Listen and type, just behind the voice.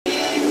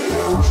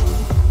Hi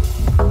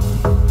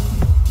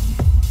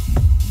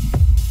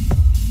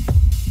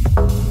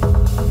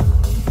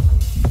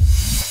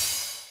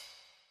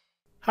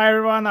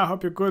everyone, I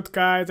hope you're good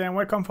guys, and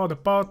welcome for the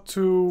part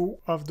 2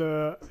 of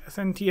the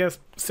SNTS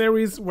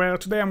series, where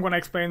today I'm going to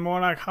explain more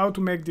like how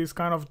to make this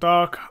kind of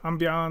dark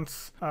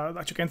ambience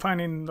that you can find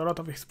in a lot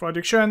of his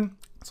production.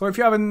 So if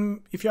you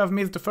have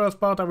missed the first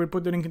part, I will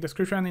put the link in the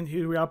description and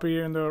it will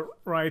appear in the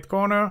right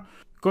corner.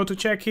 Go to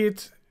check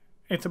it.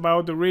 It's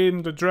about the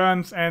rhythm, the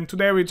drums, and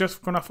today we're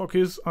just gonna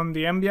focus on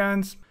the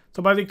ambience.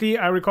 So basically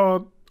I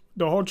record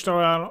the whole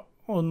tutorial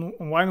on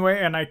one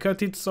way and I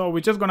cut it, so we're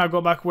just gonna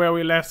go back where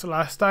we left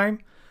last time.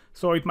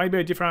 So it might be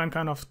a different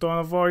kind of tone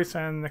of voice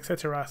and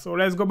etc. So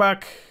let's go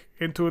back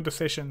into the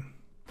session.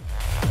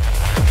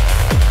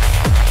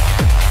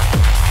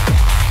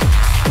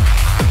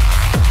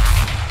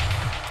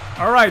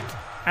 Alright,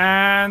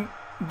 and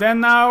then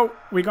now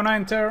we're gonna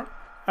enter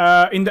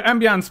in the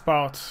ambience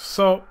part.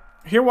 So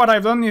here what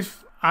I've done is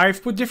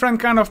I've put different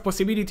kind of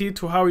possibility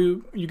to how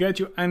you get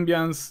your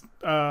ambience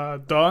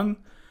done.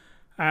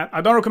 And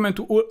I don't recommend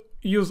to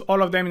use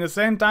all of them in the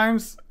same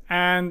times.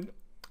 And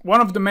one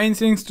of the main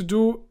things to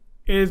do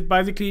is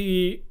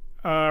basically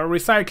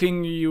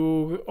recycling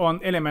your own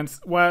elements.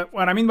 What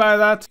I mean by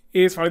that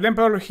is, for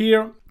example,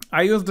 here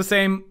I use the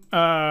same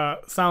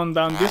sound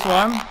down this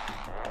one.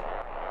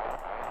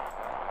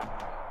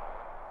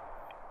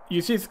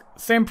 You see,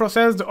 same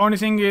process. The only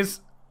thing is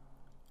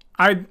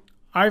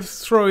I've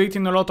thrown it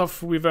in a lot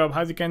of reverb,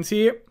 as you can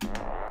see,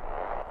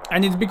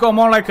 and it's become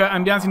more like an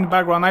ambience in the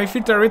background. I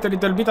filter it a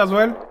little bit as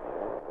well.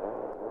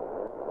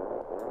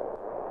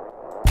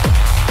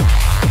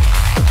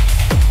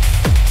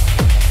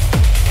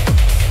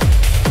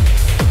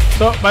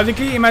 So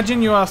basically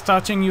imagine you are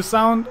starting your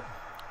sound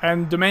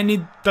and the main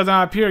lead doesn't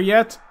appear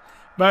yet,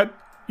 but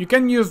you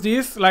can use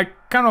this like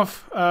kind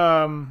of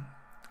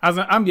as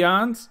an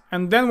ambience,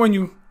 and then when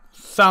you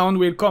sound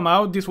will come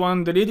out, this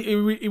one, the lead,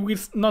 it will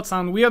not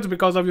sound weird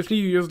because obviously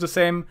you use the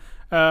same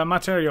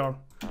material.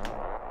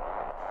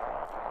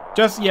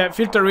 Just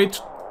filter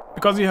it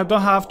because you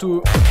don't have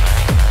to.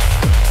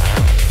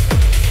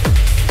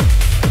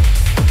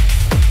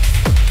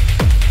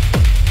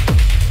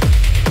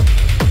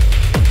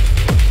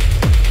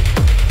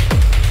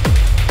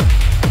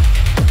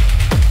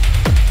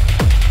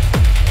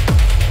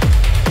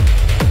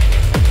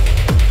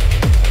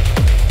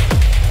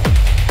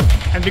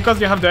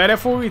 Because you have the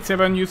LFO, it's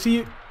even, you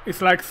see,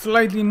 it's like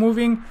slightly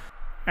moving,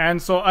 and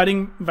so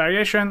adding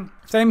variation.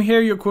 Same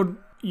here, you could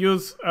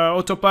use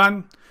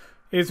autopan.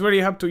 It's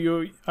really up to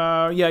you.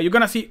 You're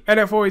gonna see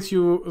LFO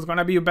is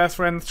gonna be your best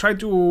friend. Try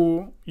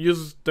to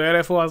use the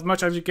LFO as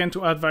much as you can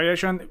to add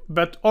variation,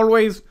 but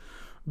always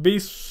be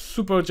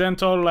super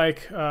gentle.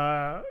 Like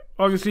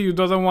obviously you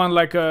doesn't want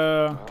like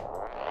a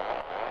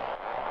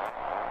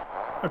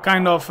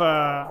kind of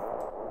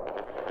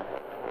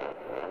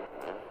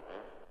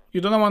you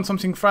don't want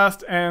something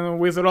fast and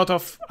with a lot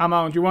of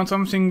amount. You want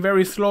something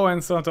very slow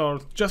and subtle,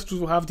 just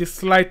to have this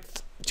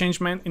slight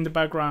changement in the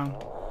background.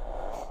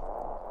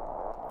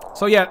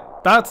 So yeah,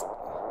 that's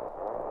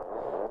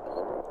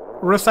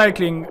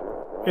recycling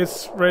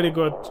is really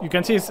good. You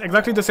can see it's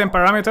exactly the same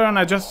parameter, and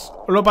I just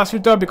low pass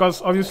filter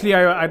because obviously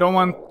I don't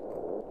want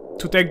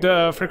to take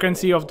the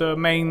frequency of the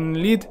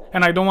main lead,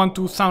 and I don't want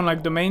to sound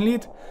like the main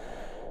lead.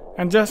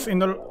 And just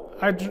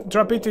I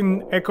drop it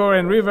in echo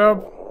and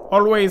reverb.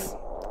 Always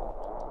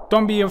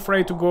don't be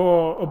afraid to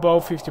go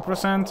above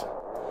 50%.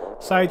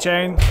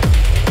 Sidechain.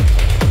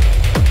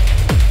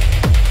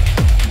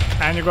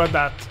 And you got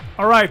that.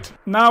 Alright,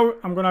 now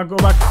I'm gonna go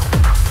back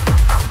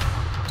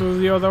to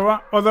the other one.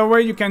 Other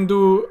way you can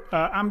do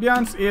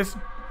ambience is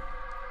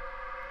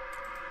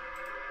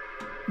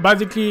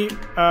basically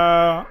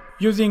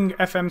using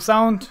FM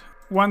sound.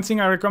 One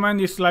thing I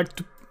recommend is like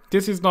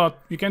this is not,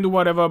 you can do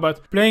whatever,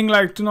 but playing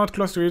like two notes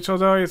close to each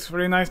other is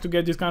really nice to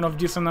get this kind of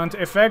dissonant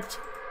effect.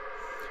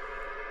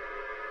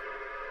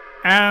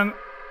 And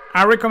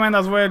I recommend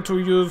as well to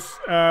use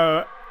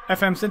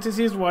FM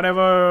synthesis,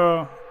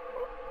 whatever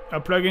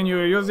plugin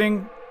you're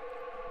using.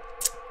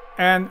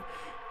 And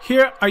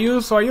here I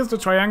use the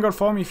triangle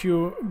form. If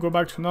you go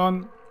back to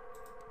none,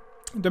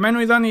 the main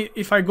reason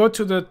if I go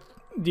to the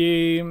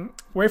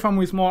waveform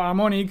with more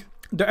harmonic,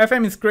 the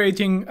FM is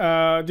creating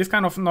this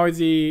kind of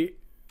noisy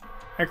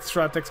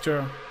extra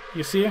texture,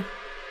 you see.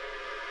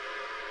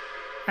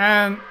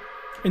 And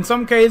in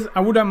some case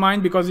I wouldn't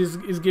mind because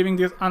it's giving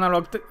this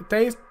analog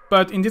taste,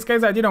 but in this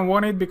case I didn't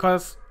want it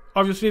because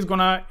obviously it's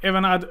gonna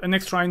even add an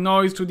extra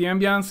noise to the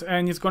ambience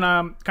and it's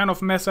gonna kind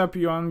of mess up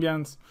your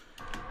ambience.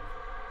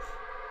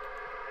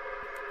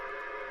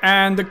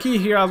 And the key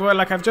here as well,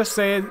 like I've just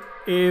said,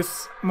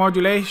 is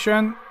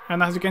modulation,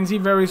 and as you can see,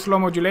 very slow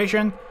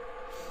modulation.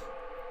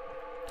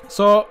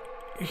 So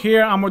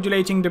here I'm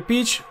modulating the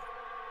pitch,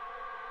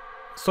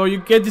 so you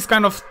get this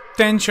kind of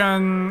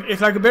tension.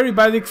 It's like a very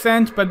basic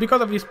synth, but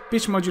because of this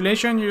pitch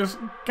modulation, you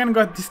can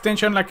get this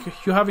tension like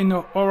you have in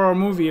a horror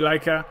movie.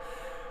 Like I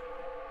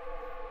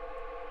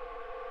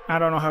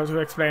don't know how to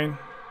explain.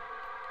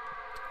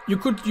 You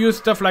could use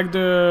stuff like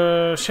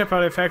the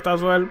Shepherd effect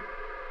as well,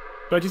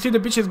 but you see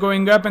the pitch is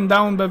going up and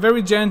down, but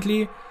very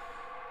gently.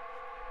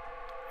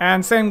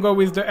 And same go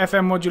with the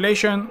FM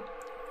modulation.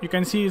 You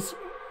can see it's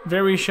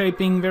very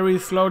shaping, very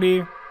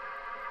slowly.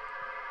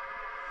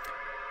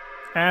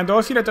 And the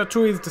oscillator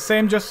too is the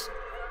same, just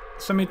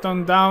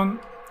semitone down,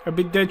 a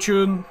bit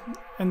detune,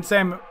 and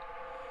same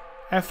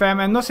FM,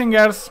 and nothing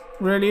else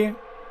really.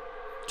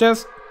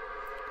 Just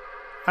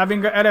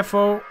having a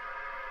LFO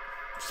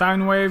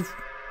sine wave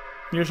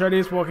usually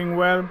is working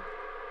well,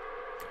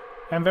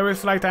 and very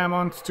slight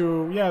amounts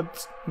to, yeah,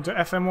 the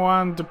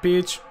FM1, the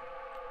pitch.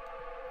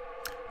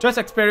 Just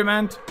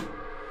experiment.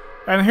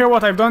 And here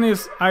what I've done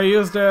is I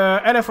use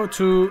the LFO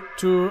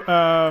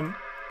to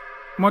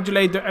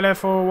modulate the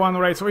LFO1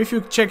 rate. So if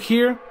you check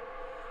here,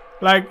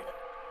 like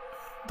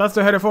that's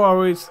the LFO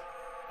how it's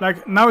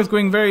like now it's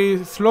going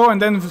very slow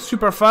and then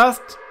super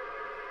fast,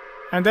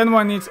 and then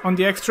when it's on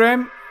the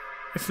extreme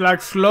it's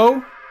like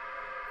slow,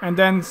 and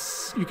then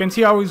you can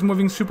see how it's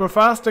moving super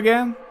fast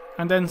again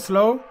and then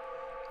slow.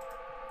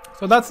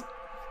 So that's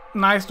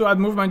nice to add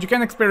movement. You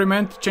can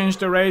experiment, change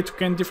the rate, you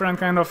can different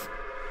kind of,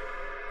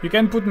 you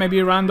can put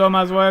maybe random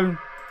as well.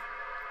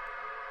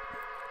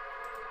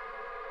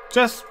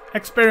 Just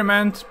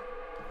experiment,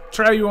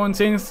 try your own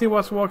things, see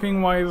what's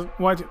working,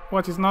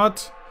 what is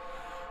not.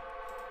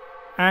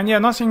 And yeah,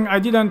 nothing, I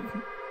didn't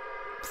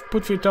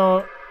put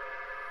filter,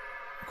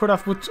 could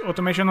have put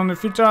automation on the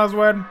filter as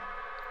well.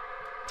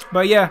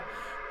 But yeah,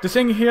 the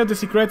thing here, the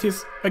secret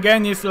is,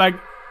 again, is like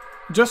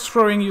just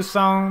throwing your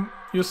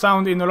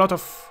sound in a lot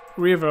of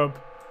reverb.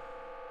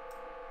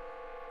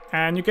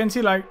 And you can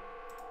see like,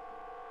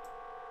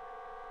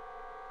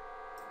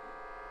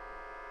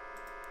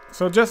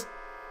 so just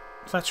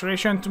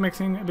saturation to make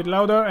things a bit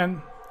louder,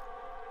 and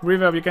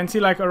reverb, you can see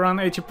like around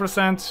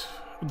 80%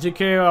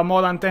 decay or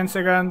more than 10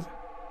 seconds.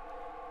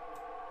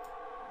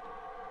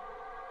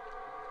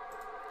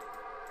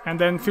 And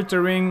then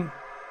filtering,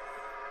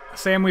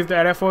 same with the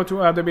LFO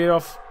to add a bit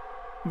of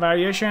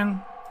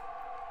variation.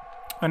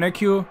 An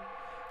EQ,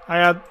 I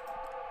add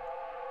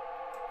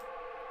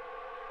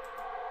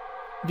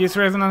this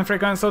resonant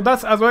frequency. So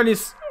that's as well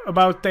is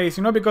about taste,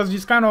 you know, because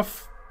this kind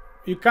of,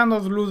 you kind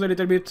of lose a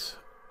little bit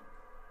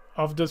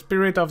of the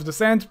spirit of the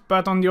synth,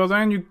 but on the other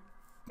hand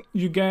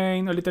you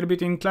gain a little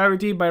bit in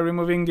clarity by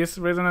removing this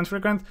resonant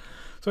frequency.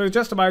 So it's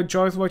just about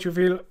choice, what you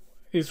feel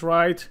is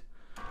right.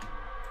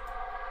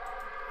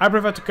 I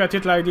prefer to cut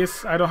it like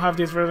this, I don't have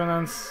this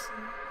resonance.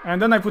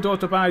 And then I put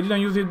autopan, I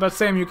didn't use it, but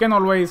same, you can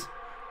always,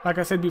 like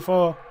I said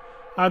before,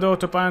 add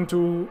autopan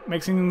to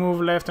make things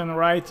move left and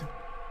right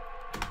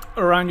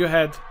around your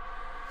head.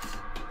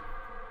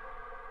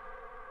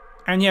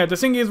 And yeah, the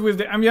thing is with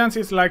the ambience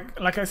is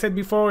like I said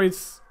before,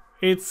 it's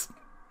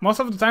most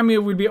of the time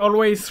you will be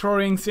always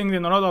throwing things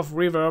in a lot of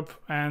reverb,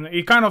 and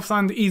it kind of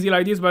sounds easy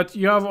like this, but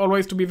you have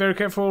always to be very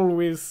careful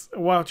with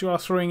what you are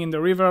throwing in the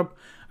reverb.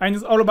 And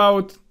it's all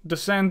about the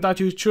synth that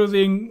you're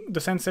choosing,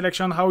 the synth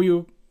selection, how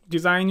you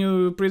design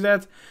your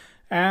preset,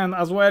 and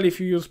as well if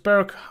you use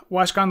perk,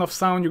 what kind of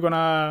sound you're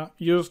gonna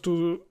use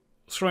to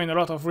throw in a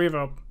lot of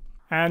reverb.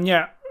 And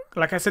yeah,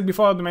 like I said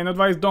before, the main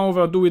advice, don't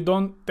overdo it,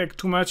 don't take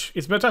too much.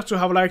 It's better to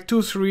have like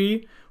 2,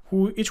 3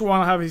 who each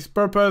one have his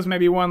purpose,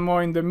 maybe one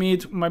more in the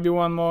mid, maybe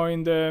one more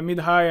in the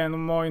mid-high and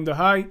more in the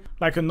high,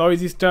 like a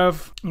noisy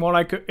stuff, more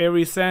like a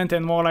airy synth,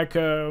 and more like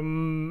a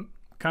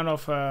kind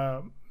of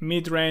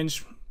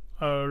mid-range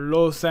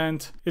low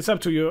synth. It's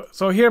up to you.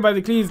 So here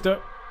basically is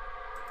the,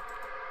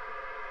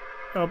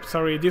 oh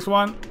sorry, this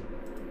one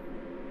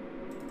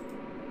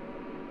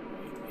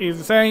is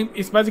the same,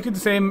 it's basically the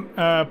same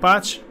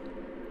patch,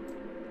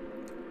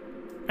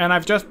 and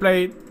I've just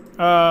played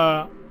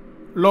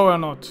lower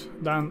note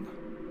than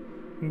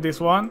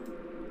this one.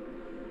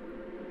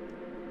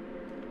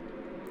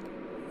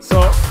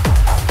 So I'm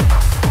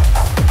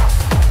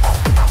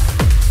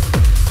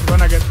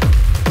gonna get,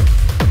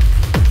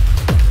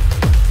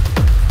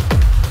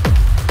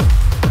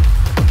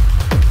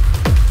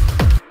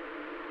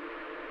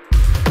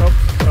 oh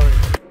sorry,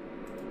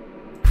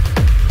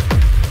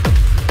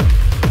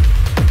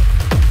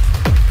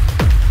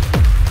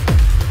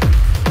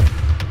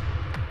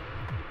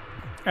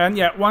 and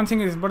yeah, one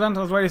thing is important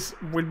as well is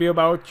will be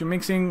about you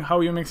mixing, how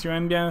you mix your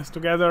ambience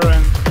together,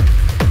 and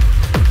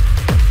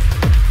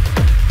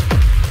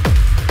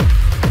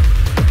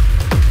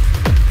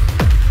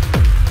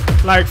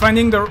like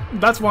finding the,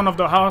 that's one of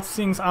the hard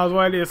things as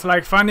well, is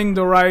like finding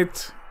the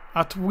right,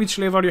 at which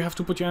level you have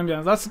to put your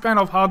ambience. That's kind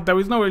of hard. There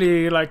is no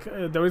really like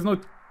there is no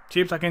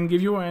tips I can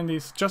give you, and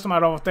it's just a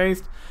matter of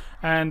taste.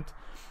 And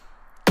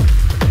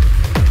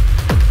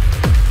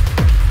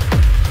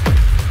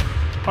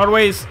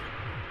always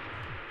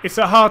it's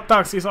a hard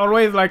task. It's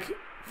always like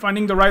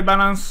finding the right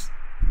balance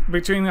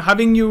between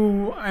having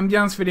your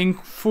ambience feeling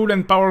full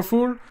and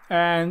powerful,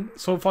 and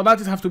so for that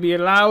it has to be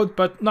loud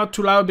but not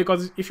too loud,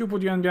 because if you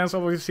put your ambience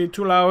obviously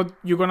too loud,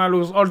 you're gonna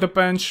lose all the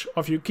punch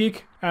of your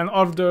kick and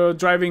all the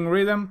driving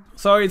rhythm.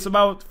 So it's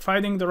about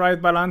finding the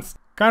right balance.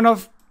 Kind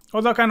of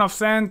other kind of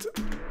synth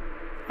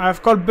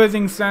I've called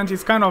buzzing synth.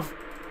 It's kind of,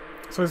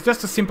 so it's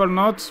just a simple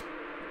note,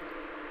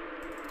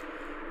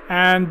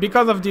 and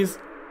because of this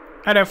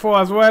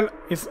LFO as well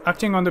is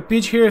acting on the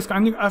pitch here. It's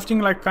acting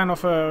like kind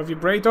of a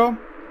vibrator,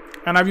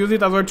 and I've used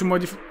it as well to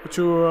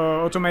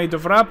automate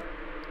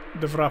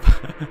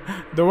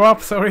the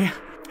warp, sorry.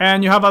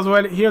 And you have as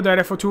well here the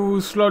LFO to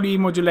slowly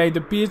modulate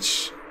the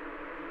pitch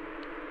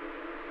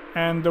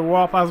and the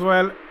warp as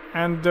well,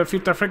 and the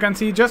filter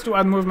frequency just to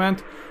add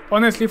movement.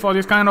 Honestly, for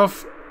this kind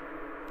of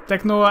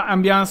techno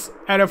ambience,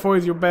 LFO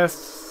is your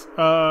best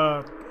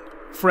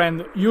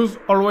friend. Use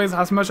always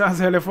as much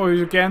as LFO as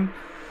you can.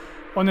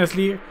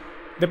 Honestly,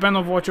 depend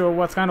on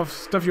what kind of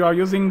stuff you are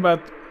using,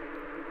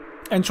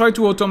 and try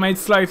to automate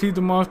slightly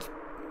the most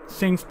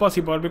things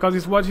possible, because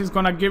it's what is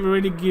gonna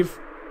really give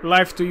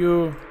life to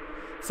you.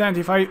 Synth.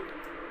 If I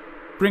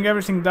bring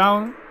everything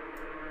down,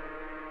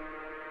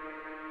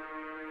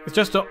 it's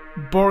just a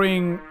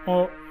boring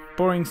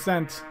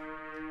synth.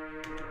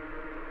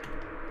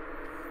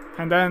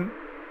 And then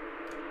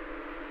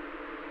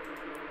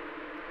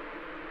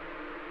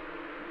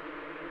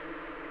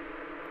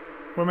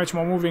we're much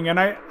more moving, and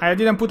I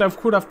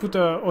could have put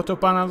a auto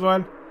pan as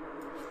well.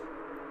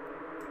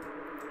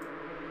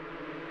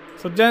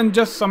 So then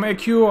just some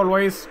EQ,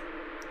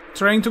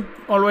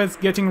 always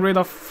getting rid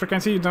of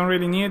frequency you don't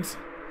really need.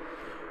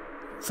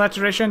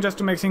 Saturation just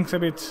to make things a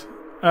bit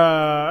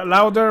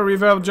louder.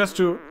 Reverb just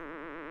to,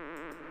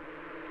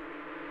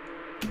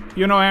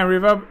 and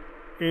reverb,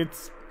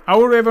 I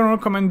would even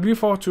recommend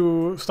before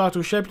to start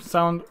to shape the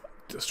sound,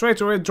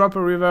 straight away drop a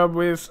reverb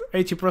with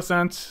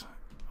 80%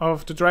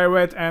 of the dry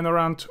wet and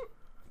around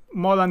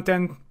more than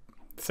 10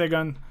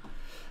 seconds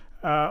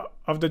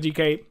of the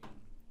decay.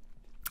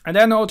 And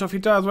then auto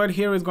filter as well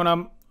here is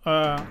gonna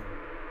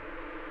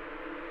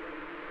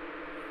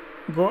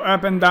go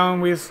up and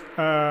down with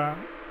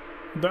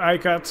the high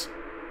cut,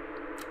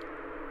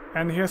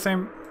 and here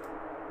same.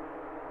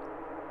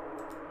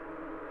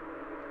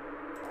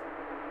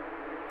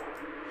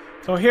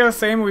 So here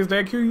same with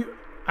the EQ.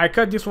 I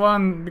cut this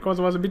one because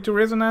it was a bit too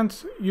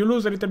resonant. You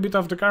lose a little bit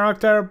of the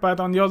character, but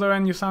on the other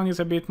end your sound is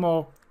a bit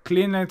more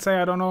clean, let's say,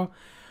 I don't know.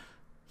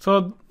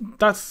 So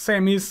that's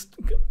same, is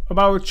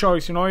about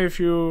choice, if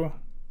you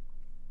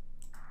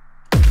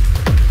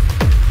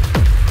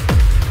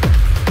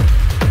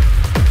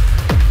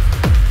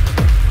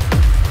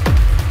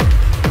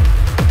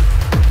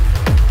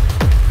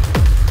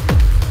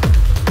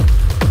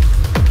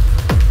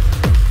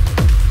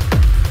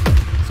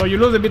So you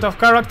lose a bit of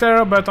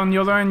character, but on the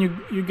other end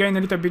you gain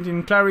a little bit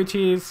in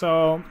clarity,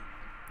 so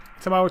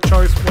it's about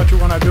choice what you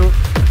wanna do.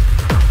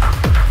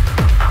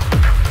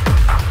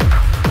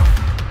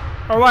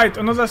 Alright,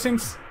 another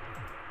things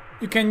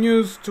you can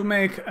use to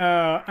make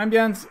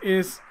ambience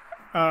is,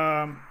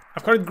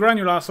 I've called it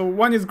Granular. So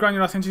one is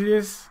Granular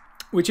SNTS,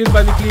 which is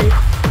basically,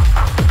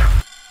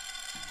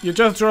 you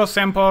just draw a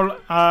sample.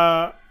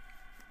 I'm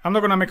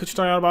not gonna make a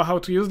tutorial about how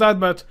to use that,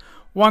 but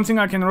one thing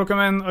I can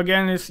recommend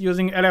again is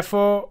using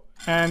LFO.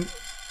 And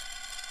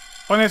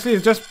honestly,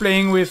 it's just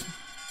playing with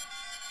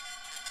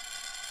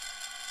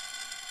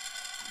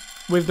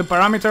the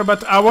parameter,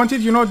 but I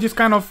wanted, this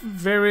kind of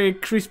very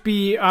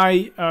crispy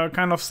high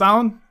kind of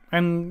sound,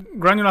 and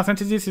Granular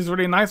Synthesis is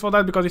really nice for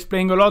that because it's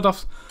playing a lot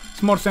of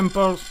small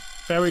samples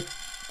very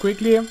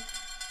quickly.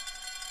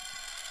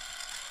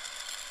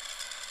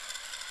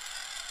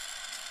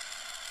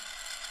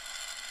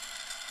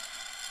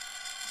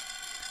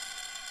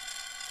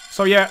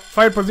 So yeah,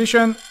 file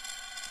position.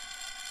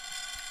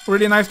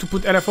 Really nice to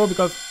put LFO,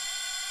 because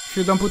if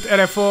you don't put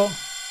LFO,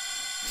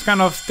 it's kind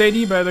of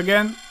steady, but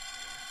again,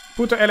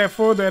 put a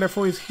LFO, the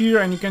LFO is here,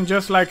 and you can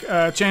just like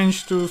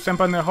change to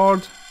sample and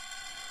hold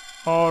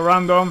or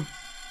random,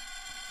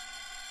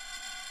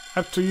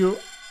 up to you.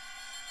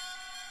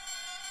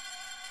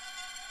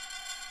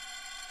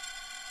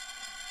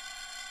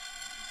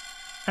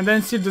 And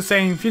then still the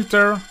same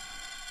filter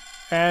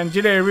and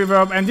delay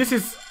reverb, and this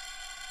is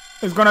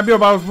gonna be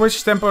about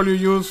which sample you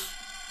use.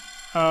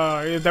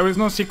 There is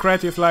no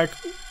secret, it's like,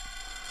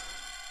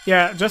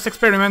 yeah, just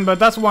experiment, but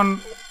that's one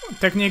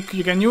technique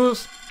you can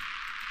use.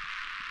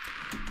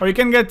 Or you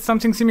can get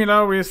something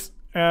similar with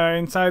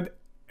inside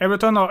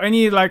Ableton or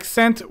any like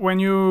synth when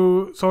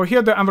you, so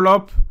here the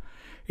envelope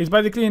is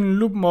basically in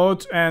loop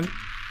mode, and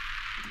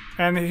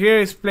here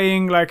is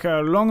playing like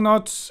a long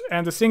note,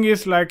 and the thing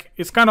is like,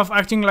 it's kind of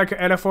acting like a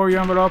LFO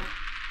envelope.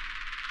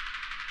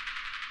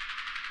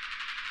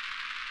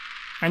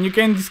 And you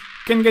can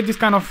get this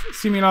kind of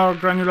similar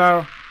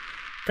granular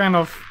kind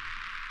of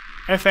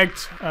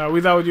effect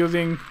without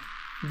using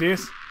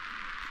this.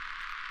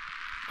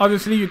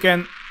 Obviously you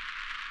can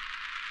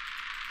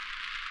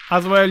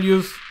as well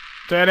use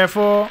the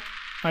LFO.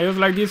 I use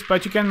like this,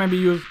 but you can maybe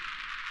use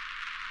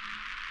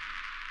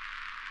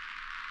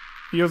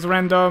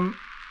random,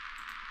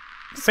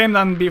 same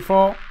than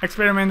before.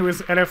 Experiment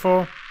with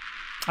LFO.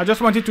 I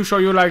just wanted to show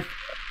you like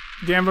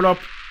the envelope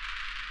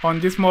on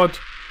this mode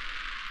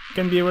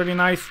can be really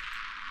nice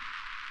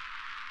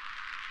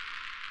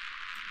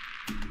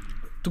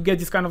to get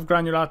this kind of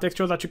granular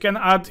texture that you can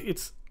add.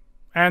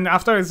 And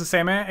after it's the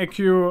same,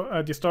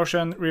 EQ,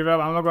 distortion, reverb.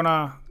 I'm not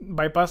gonna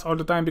bypass all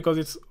the time because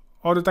it's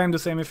all the time the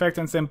same effect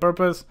and same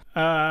purpose.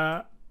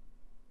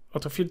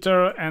 auto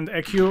filter and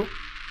EQ.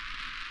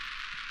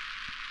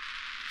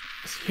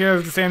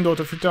 Here's the same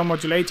auto filter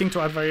modulating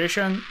to add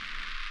variation.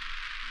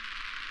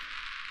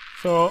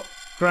 So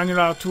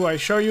granular 2 I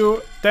show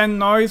you. Then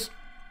noise.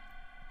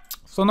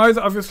 So noise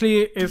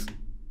obviously is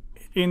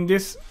in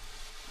this.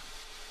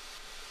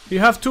 You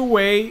have two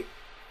way.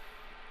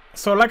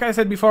 So like I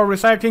said before,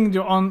 recycling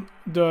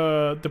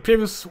the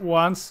previous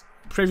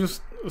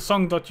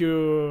song that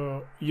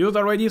you used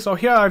already. So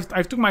here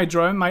I've took my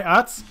drum, my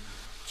hats,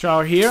 which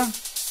are here,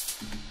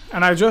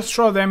 and I just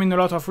throw them in a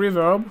lot of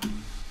reverb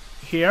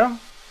here.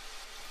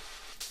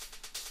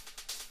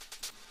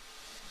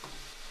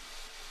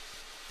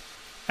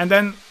 And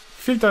then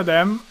filter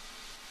them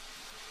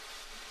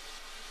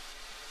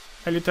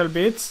a little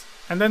bit,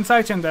 and then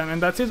sidechain them,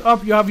 and that's it.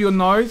 Up you have your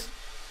noise.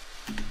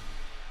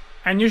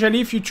 And usually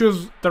if you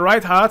choose the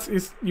right hats,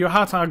 your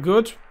hats are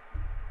good,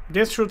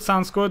 this should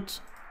sound good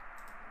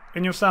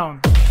in your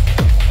sound.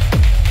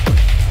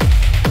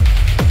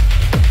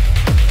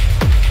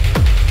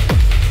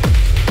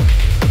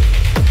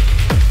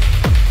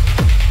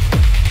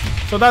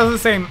 So that's the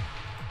same.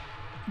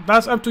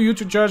 That's up to you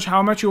to judge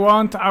how much you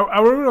want.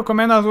 I would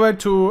recommend as well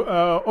to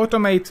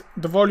automate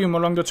the volume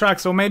along the track.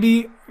 So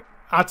maybe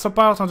at some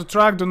part on the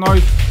track the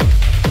noise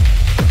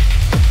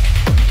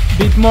a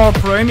bit more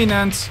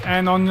prominent,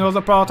 and on the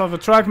other part of the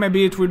track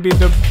maybe it will be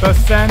the bus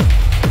stand.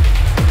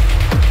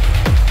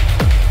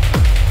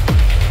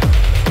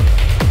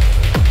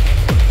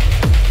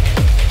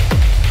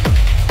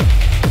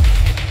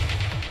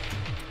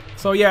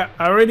 So yeah,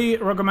 I really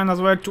recommend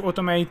as well to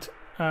automate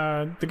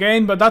the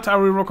gain, but that I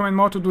will recommend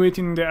more to do it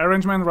in the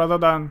arrangement rather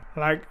than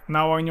like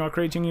now when you are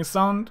creating a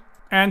sound.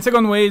 And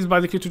second way is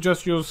basically to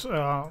just use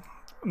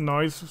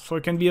noise, so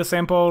it can be a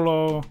sample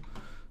or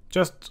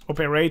just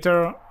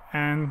operator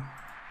and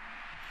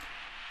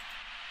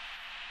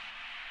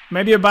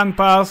maybe a band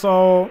pass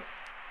or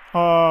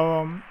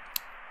a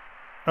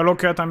low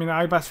cut, I mean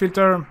high pass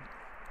filter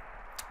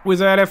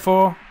with a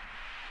LFO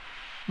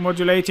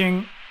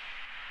modulating.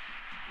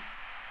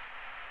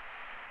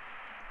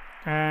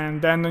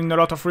 And then in a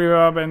lot of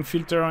reverb and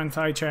filter and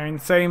sidechain,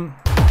 same.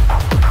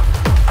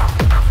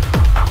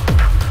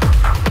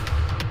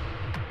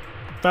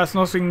 That's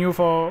nothing new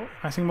for,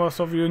 I think most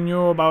of you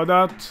knew about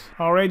that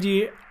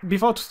already.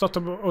 Before to start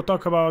to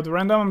talk about the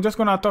random, I'm just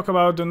gonna talk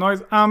about the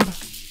noise amp.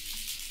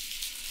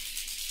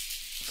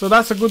 So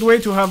that's a good way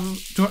to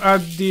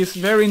add this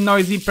very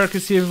noisy,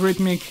 percussive,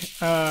 rhythmic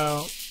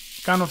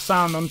kind of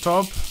sound on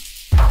top.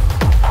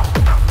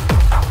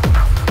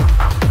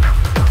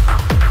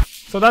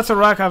 So that's a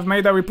rack I've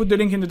made. I will put the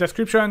link in the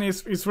description.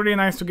 It's really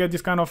nice to get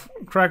this kind of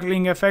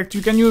crackling effect.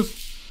 You can use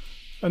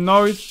a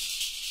noise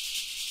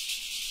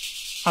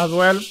as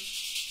well.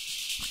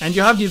 And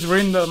you have this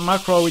random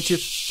macro, which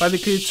is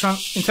basically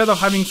instead of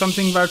having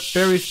something that's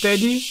very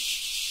steady,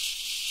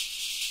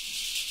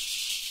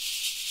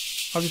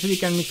 obviously you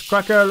can mix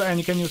crackle, and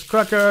you can use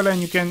crackle,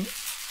 and you can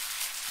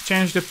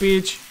change the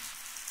pitch.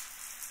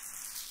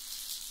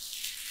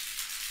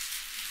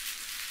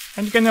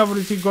 And you can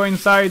obviously go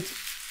inside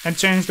and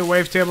change the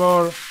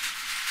wavetable.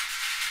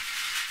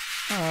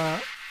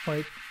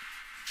 Wait.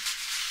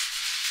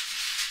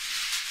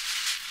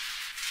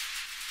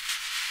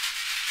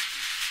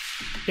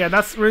 Yeah,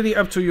 that's really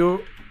up to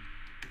you.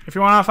 If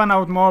you want to find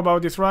out more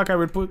about this rack, I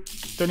will put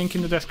the link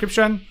in the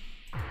description.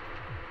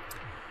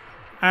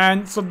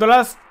 And so the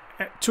last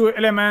two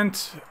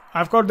elements,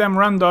 I've called them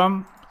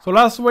random. So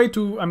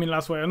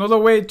another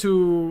way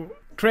to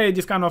create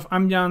this kind of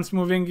ambience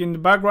moving in the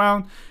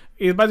background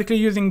is basically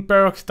using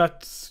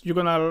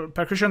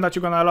percussion that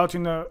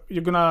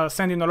you're gonna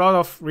send in a lot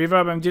of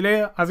reverb and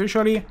delay as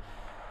usually.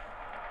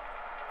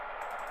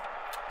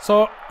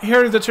 So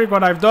here is the trick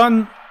what I've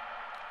done.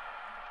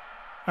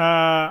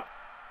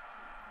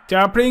 They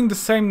are playing the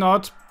same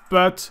note,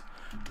 but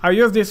I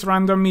use this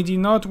random MIDI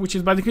note, which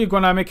is basically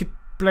gonna make it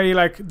play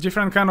like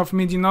different kind of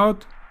MIDI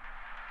note.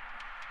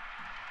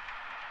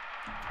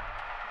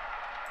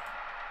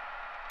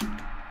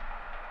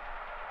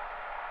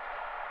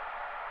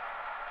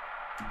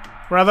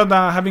 Rather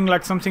than having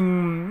like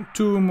something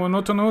too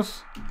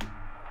monotonous.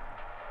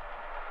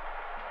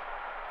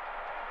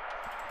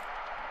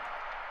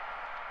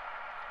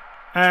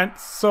 And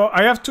so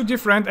I have two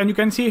different, and you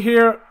can see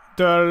here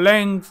the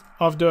length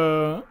of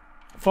the,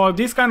 for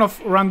this kind of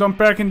random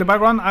perk in the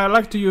background, I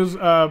like to use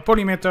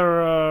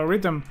polymeter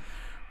rhythm,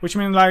 which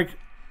means like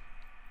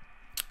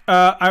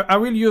I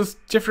will use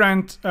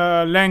different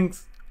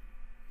lengths,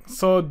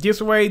 so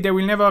this way they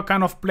will never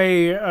kind of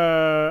play,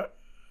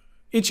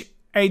 each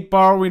 8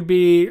 bar will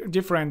be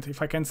different,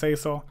 if I can say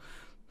so.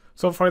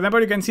 So for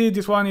example, you can see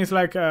this one is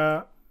like 6,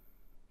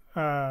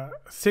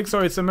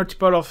 so it's a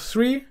multiple of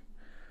 3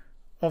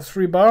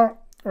 bar,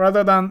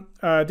 rather than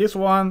this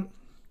one,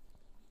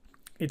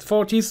 it's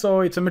 40,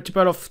 so it's a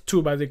multiple of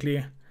 2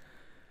 basically.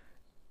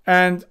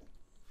 And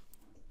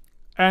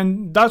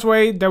that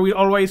way they will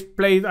always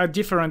play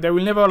different. They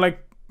will never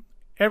like,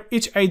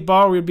 each 8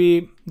 bar will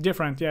be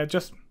different. Yeah,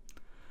 just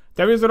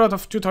there is a lot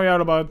of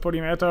tutorial about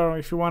polymeter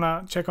if you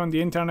wanna check on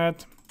the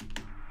internet.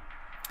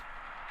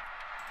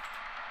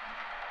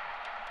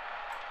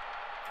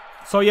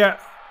 So yeah,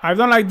 I've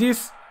done like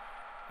this.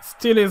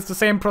 Still is the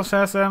same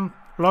process. A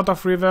lot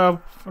of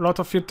reverb, a lot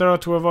of filter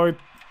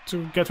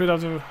to get rid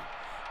of the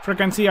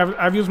frequency.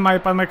 I've used my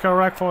PadMaker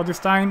rack for this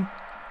time.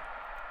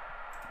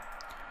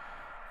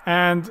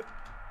 And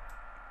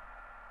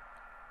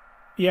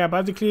yeah,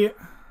 basically,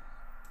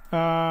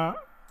 I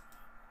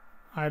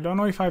don't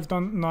know if I've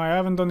done, no, I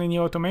haven't done any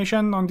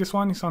automation on this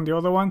one, it's on the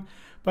other one.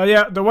 But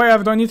yeah, the way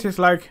I've done it is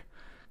like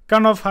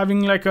kind of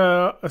having like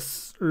a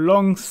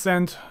long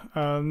send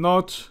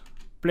note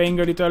playing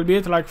a little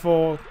bit, like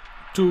for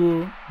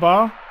 2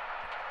 bar.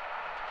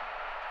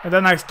 And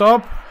then I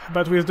stop,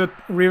 but with the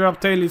reverb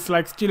tail it's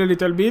like still a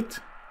little bit.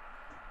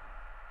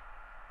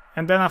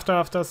 And then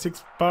after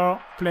 6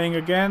 bar playing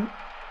again.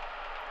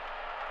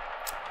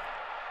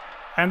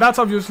 And that's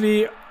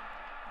obviously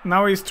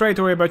now is straight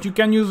away, but you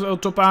can use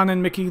autopan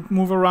and make it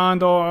move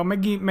around, or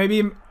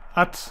maybe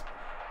at,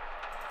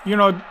 you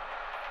know,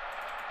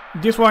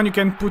 this one you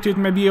can put it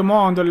maybe more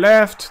on the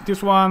left,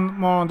 this one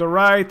more on the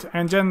right,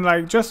 and then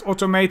like just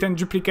automate and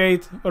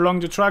duplicate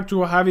along the track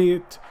to have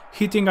it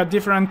hitting a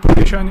different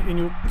position in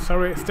your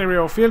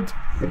stereo field.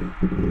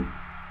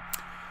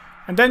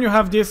 And then you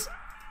have this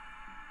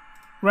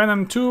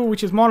random 2,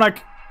 which is more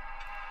like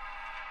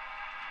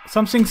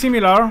something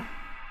similar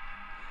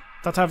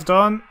that I've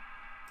done,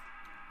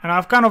 and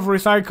I've kind of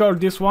recycled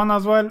this one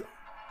as well,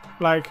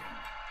 like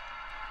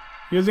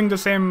using the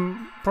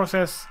same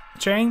process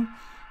chain.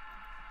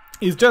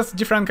 It's just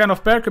different kind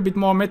of perk, a bit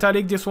more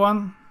metallic, this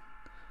one.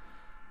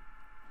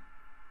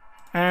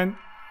 And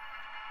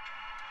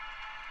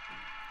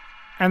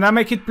I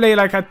make it play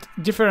like at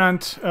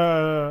different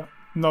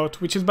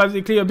note, which is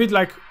basically a bit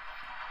like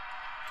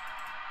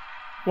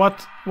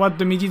what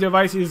the MIDI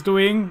device is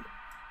doing,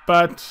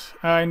 but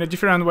in a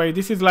different way.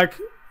 This is like,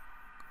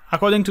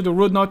 according to the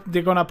root note,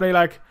 they're gonna play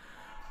like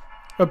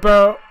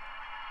upper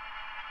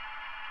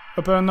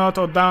note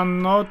or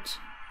down note,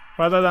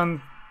 rather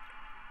than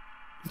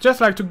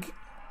just like to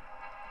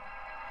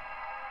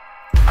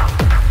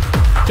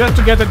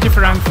get a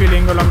different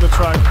feeling along the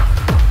track.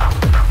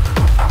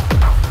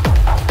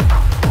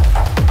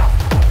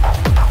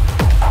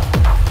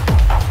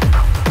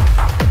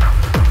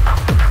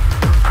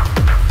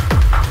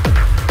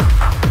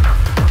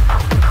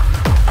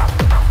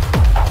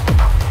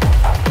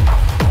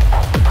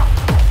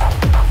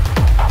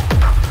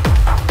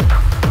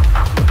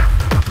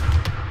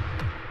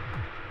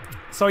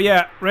 So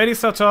yeah, really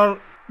subtle,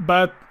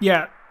 but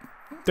yeah,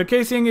 the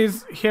casing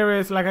is here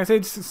is, like I said,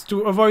 it's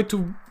to avoid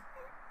to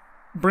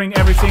bring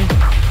everything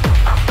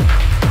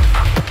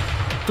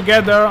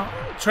together,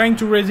 trying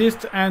to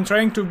resist and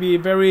trying to be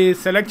very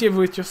selective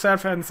with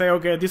yourself and say,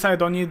 okay, this I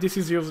don't need, this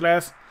is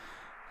useless.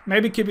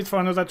 Maybe keep it for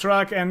another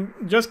track, and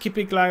just keep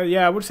it like,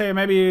 yeah, I would say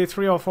maybe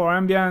 3 or 4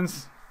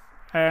 ambience,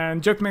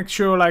 and just make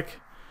sure like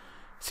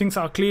things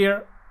are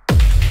clear.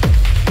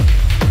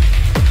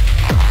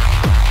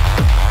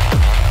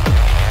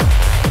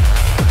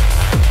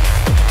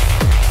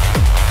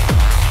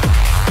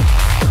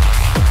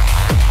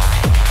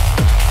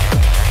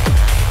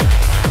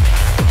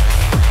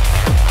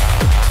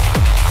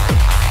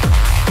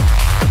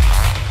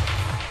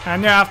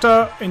 And yeah,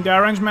 after in the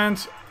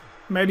arrangement,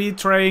 maybe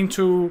trying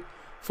to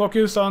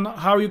focus on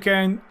how you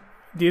can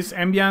this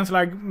ambience,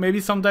 like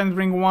maybe sometimes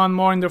bring one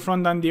more in the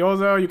front than the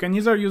other. You can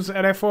either use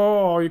LFO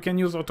or you can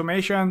use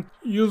automation,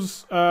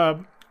 use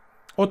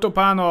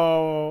autopan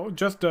or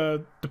just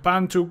the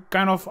pan to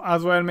kind of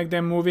as well make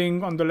them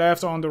moving on the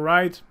left or on the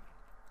right.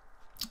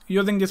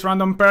 Using this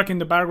random perk in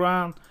the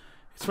background,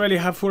 it's really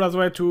helpful as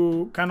well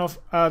to kind of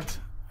add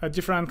a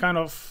different kind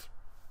of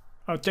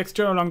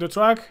texture along the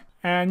track.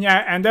 And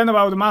yeah, and then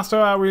about the master,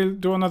 I will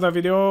do another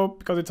video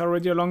because it's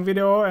already a long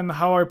video, and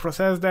how I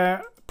process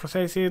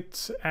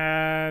it.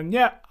 And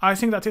yeah, I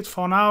think that's it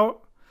for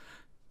now.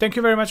 Thank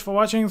you very much for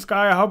watching,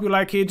 Sky. I hope you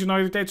like it. Do not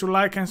hesitate to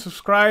like and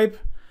subscribe.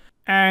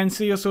 And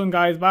see you soon,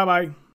 guys. Bye bye.